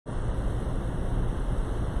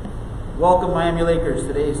Welcome, Miami Lakers.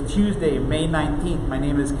 Today is Tuesday, May 19th. My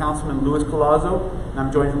name is Councilman Luis Collazo, and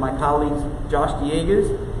I'm joined with my colleagues Josh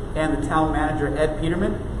Dieguez and the town manager Ed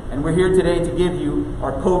Peterman. And we're here today to give you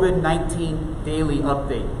our COVID-19 daily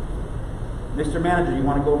update. Mr. Manager, you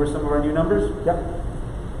want to go over some of our new numbers? Yep.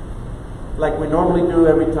 Like we normally do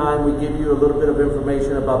every time, we give you a little bit of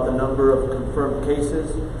information about the number of confirmed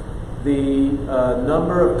cases. The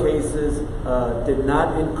number of cases did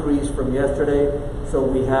not increase from yesterday, so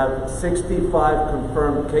we have 65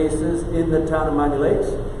 confirmed cases in the town of Miami Lakes.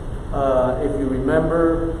 If you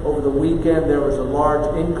remember, over the weekend there was a large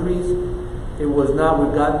increase. It was not,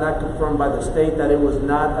 we've gotten that confirmed by the state that it was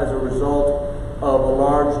not as a result of a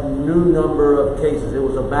large new number of cases. It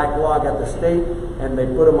was a backlog at the state, and they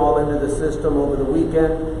put them all into the system over the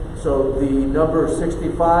weekend. So the number is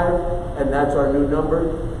 65, and that's our new number.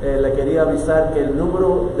 Le quería avisar que el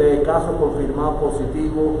número de casos confirmados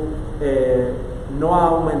positivos no ha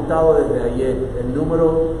aumentado desde ayer. El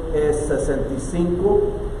número es 65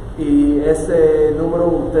 y ese número,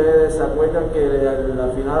 ustedes se acuerdan que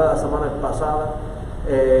al final de la semana pasada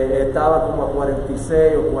estaba como a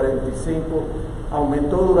 46 o 45.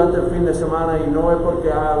 Aumentó durante el fin de semana y no es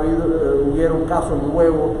porque hubieron casos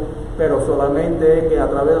nuevos, pero solamente es que a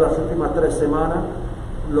través de las últimas 3 semanas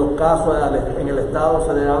los casos en el estado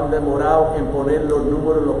se le han demorado en poner los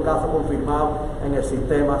números, los casos confirmados en el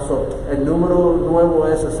sistema. El número nuevo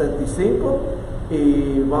es 65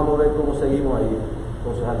 y vamos a ver cómo seguimos ahí,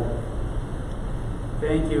 concejal.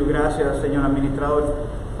 Thank you, gracias, señor administrador.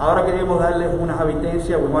 Ahora queremos darles unas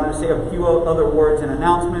advertencias. We wanted to say a few other words and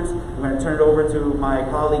announcements. I'm going to turn it over to my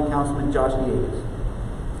colleague, Councilman Josh Dieguez.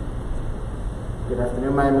 Good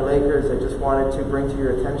afternoon, Miami Lakers. I just wanted to bring to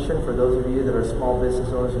your attention, for those of you that are small business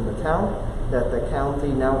owners in the town, that the county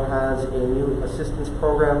now has a new assistance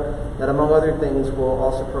program that, among other things, will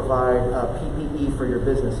also provide PPE for your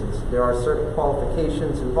businesses. There are certain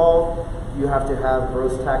qualifications involved. You have to have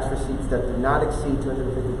gross tax receipts that do not exceed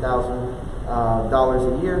 $250,000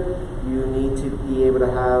 a year. You need to be able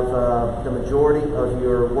to have the majority of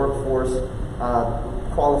your workforce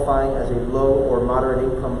qualifying as a low or moderate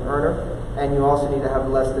income earner, and you also need to have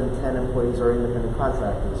less than 10 employees or independent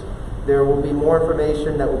contractors. There will be more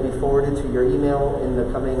information that will be forwarded to your email in the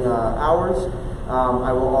coming hours.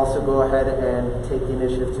 I will also go ahead and take the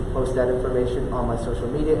initiative to post that information on my social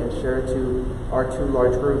media and share it to our 2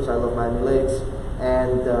 large groups, I Love Miami Lakes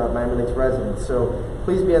and Miami Lakes residents. So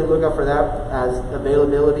please be on the lookout for that, as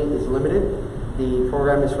availability is limited. The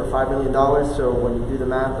program is for $5 million, so when you do the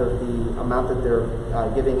math of the amount that they're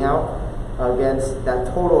giving out against that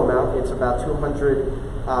total amount, it's about 200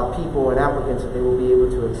 people and applicants that they will be able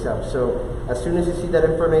to accept. So as soon as you see that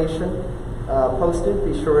information posted,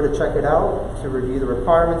 be sure to check it out, to review the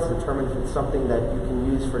requirements, determine if it's something that you can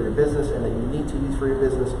use for your business and that you need to use for your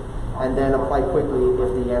business, and then apply quickly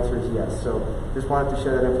if the answer is yes. So just wanted to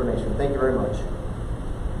share that information. Thank you very much.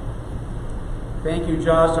 Thank you,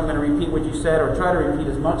 Josh. I'm going to repeat what you said, or try to repeat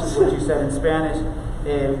as much as what you said in Spanish.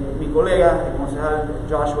 Mi colega, el concejal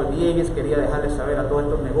Joshua Dieguez, quería dejarles saber a todos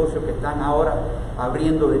estos negocios que están ahora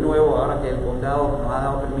abriendo de nuevo, ahora que el condado nos ha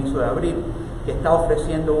dado permiso de abrir, que está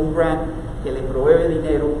ofreciendo un grant que le provee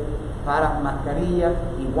dinero para mascarillas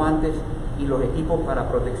y guantes y los equipos para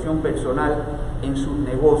protección personal en sus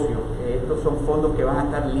negocios. Estos son fondos que van a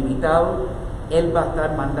estar limitados. Él va a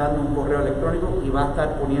estar mandando un correo electrónico y va a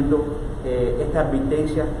estar poniendo esta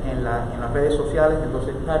advertencia en las redes sociales,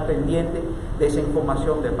 entonces estar pendiente de esa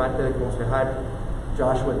información de parte del concejal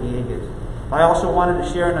Joshua Dieguez. I also wanted to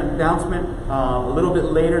share an announcement a little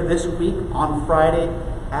bit later this week. On Friday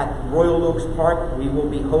at Royal Oaks Park, we will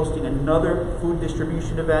be hosting another food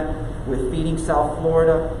distribution event with Feeding South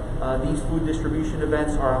Florida. These food distribution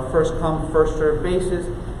events are on first come, first served basis.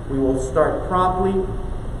 We will start promptly,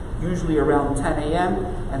 usually around 10 a.m.,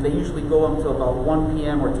 and they usually go until about 1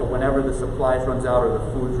 p.m. or till whenever the supplies runs out or the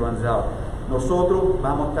food runs out. Nosotros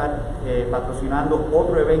vamos a estar patrocinando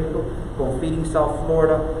otro evento con Feeding South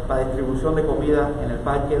Florida para distribución de comida en el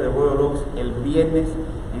parque de Royal Oaks el viernes.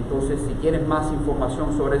 Entonces, si quieren más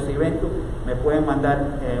información sobre ese evento, me pueden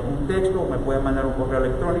mandar un texto, me pueden mandar un correo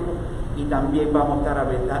electrónico, y también vamos a estar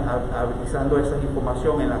avisando esa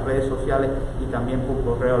información en las redes sociales y también por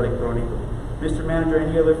correo electrónico. Mr. Manager,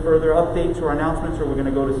 any other further updates or announcements, or we're going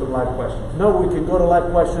to go to some live questions? No, we can go to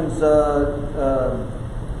live questions.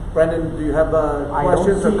 Brendan, do you have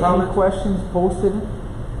questions or comments? I don't see any questions posted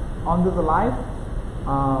under the live.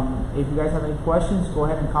 If you guys have any questions, go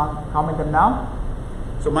ahead and comment them now.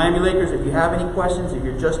 So Miami Lakers, if you have any questions, if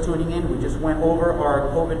you're just tuning in, we just went over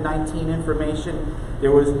our COVID-19 information.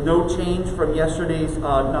 There was no change from yesterday's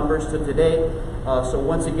numbers to today. So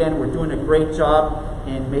once again, we're doing a great job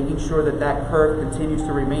in making sure that that curve continues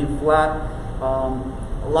to remain flat.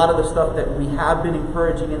 A lot of the stuff that we have been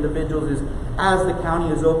encouraging individuals is, as the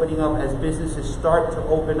county is opening up, as businesses start to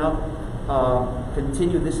open up,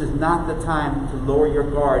 continue. This is not the time to lower your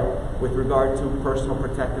guard with regard to personal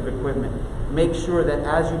protective equipment. Make sure that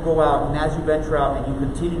as you go out and as you venture out and you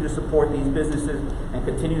continue to support these businesses and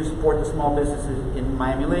continue to support the small businesses in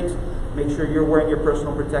Miami Lakes, make sure you're wearing your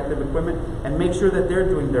personal protective equipment and make sure that they're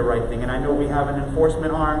doing the right thing. And I know we have an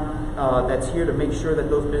enforcement arm that's here to make sure that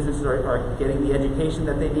those businesses are getting the education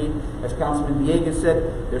that they need. As Councilman Villegas said,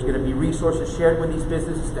 there's going to be resources shared with these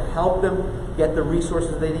businesses to help them get the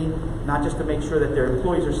resources they need, not just to make sure that their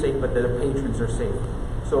employees are safe, but that their patrons are safe.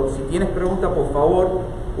 So, si tienes preguntas, por favor,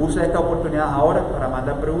 usa esta oportunidad ahora para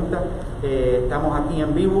mandar preguntas. Estamos aquí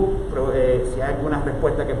en vivo, pero si hay alguna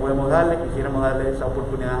respuesta que podemos darle, quisiéramos darle esa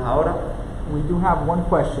oportunidad ahora. We do have one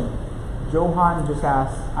question. Johan just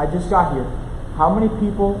asked, I just got here. How many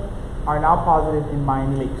people are now positive in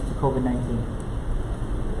Miami Lakes to COVID-19?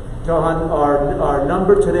 Johan, our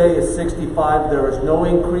number today is 65. There is no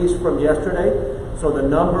increase from yesterday. So the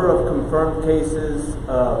number of confirmed cases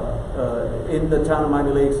in the town of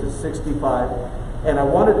Miami Lakes is 65. And I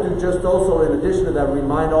wanted to just also, in addition to that,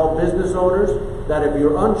 remind all business owners that if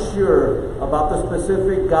you're unsure about the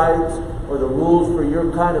specific guides or the rules for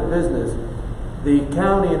your kind of business, the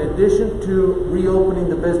county, in addition to reopening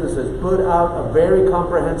the businesses, put out a very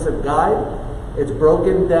comprehensive guide. It's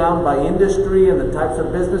broken down by industry and the types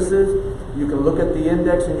of businesses. You can look at the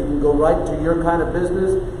index and you can go right to your kind of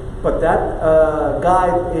business. But that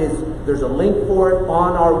guide there's a link for it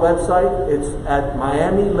on our website. It's at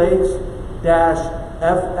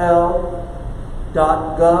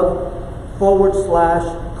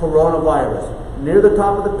miamilakes-fl.gov/coronavirus. Near the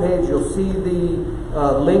top of the page, you'll see the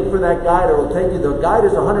link for that guide. It will take you. The guide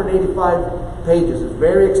is 185 pages. It's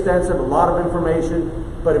very extensive, a lot of information.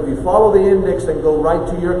 But if you follow the index and go right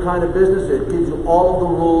to your kind of business, it gives you all of the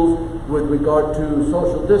rules with regard to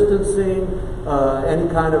social distancing, any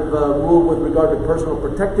kind of rule with regard to personal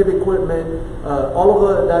protective equipment. All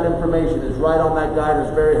of that information is right on that guide.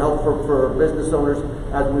 It's very helpful for business owners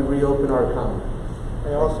as we reopen our economy.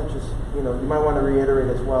 I also you might want to reiterate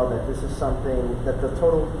as well that this is something that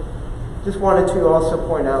just wanted to also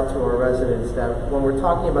point out to our residents that when we're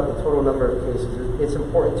talking about the total number of cases, it's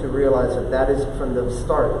important to realize that is from the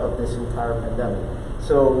start of this entire pandemic.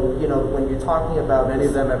 So, when you're talking about... Many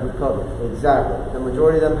of them have recovered. Exactly. The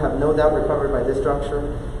majority of them have no doubt recovered by this juncture.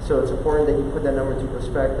 So it's important that you put that number into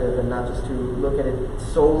perspective and not just to look at it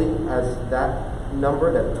solely as that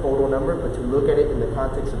number, that total number, but to look at it in the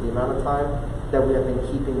context of the amount of time that we have been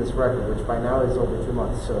keeping this record, which by now is over 2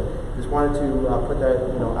 months. So just wanted to put that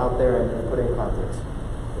out there and put it in context.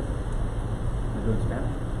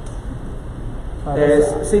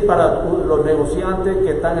 Sí, para los negociantes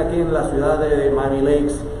que están aquí en la ciudad de Miami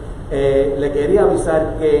Lakes, le quería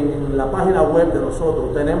avisar que en la página web de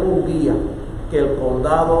nosotros tenemos un guía que el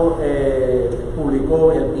condado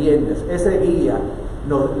publicó el viernes. Ese guía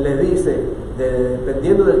le dice,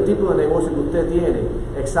 dependiendo del tipo de negocio que usted tiene,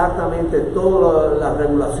 exactamente todas las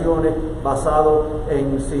regulaciones basado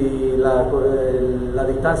en si la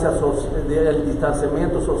distancia el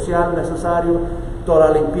distanciamiento social necesario, toda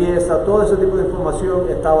la limpieza, todo ese tipo de información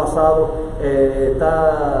está basado,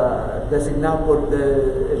 está designado por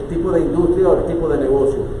el tipo de industria o el tipo de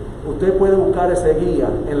negocio. Usted puede buscar ese guía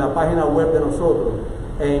en la página web de nosotros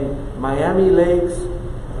en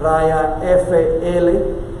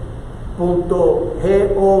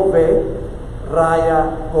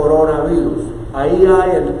miamilakes-fl.gov/coronavirus. Ahí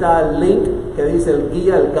está el link que dice el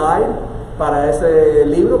guía, el guide para ese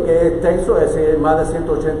libro que es extenso, es más de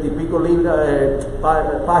 180 y pico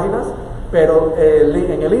páginas, pero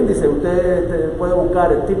en el índice usted puede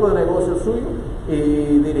buscar el tipo de negocio suyo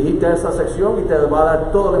y dirigirte a esa sección y te va a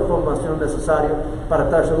dar toda la información necesaria para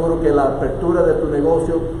estar seguro que la apertura de tu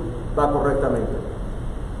negocio va correctamente.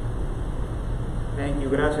 Thank you.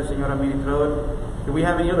 Gracias, señor administrador. Do we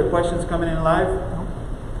have any other questions coming in live?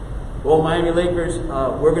 Well, Miami Lakers,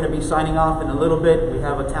 we're going to be signing off in a little bit. We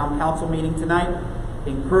have a town council meeting tonight.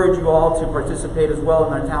 Encourage you all to participate as well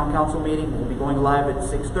in our town council meeting. We'll be going live at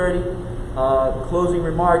 6:30. Closing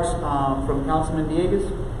remarks from Councilman Villegas.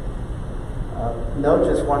 No,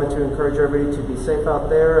 just wanted to encourage everybody to be safe out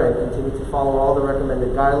there and continue to follow all the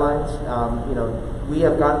recommended guidelines. We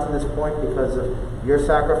have gotten to this point because of your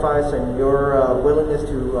sacrifice and your willingness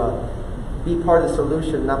to be part of the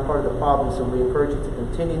solution, not part of the problem. So we encourage you to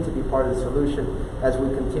continue to be part of the solution as we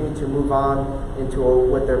continue to move on into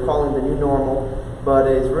what they're calling the new normal. but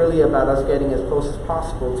it's really about us getting as close as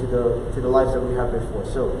possible to the lives that we had before.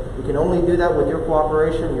 So we can only do that with your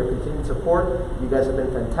cooperation, your continued support. You guys have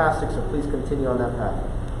been fantastic, so please continue on that path.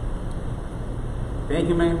 Thank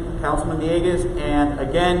you, Councilman Villegas. And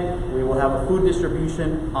again, we will have a food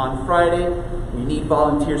distribution on Friday. We need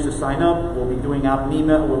volunteers to sign up. We'll be doing out an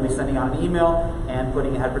email. We'll be sending out an email and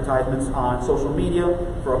putting advertisements on social media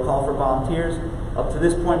for a call for volunteers. Up to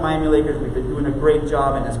this point, Miami Lakers, we've been doing a great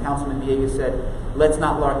job. And as Councilman Villegas said, let's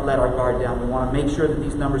not let our guard down. We want to make sure that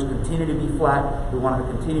these numbers continue to be flat. We want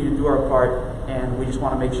to continue to do our part. And we just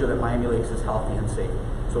want to make sure that Miami Lakers is healthy and safe.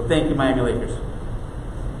 So thank you, Miami Lakers.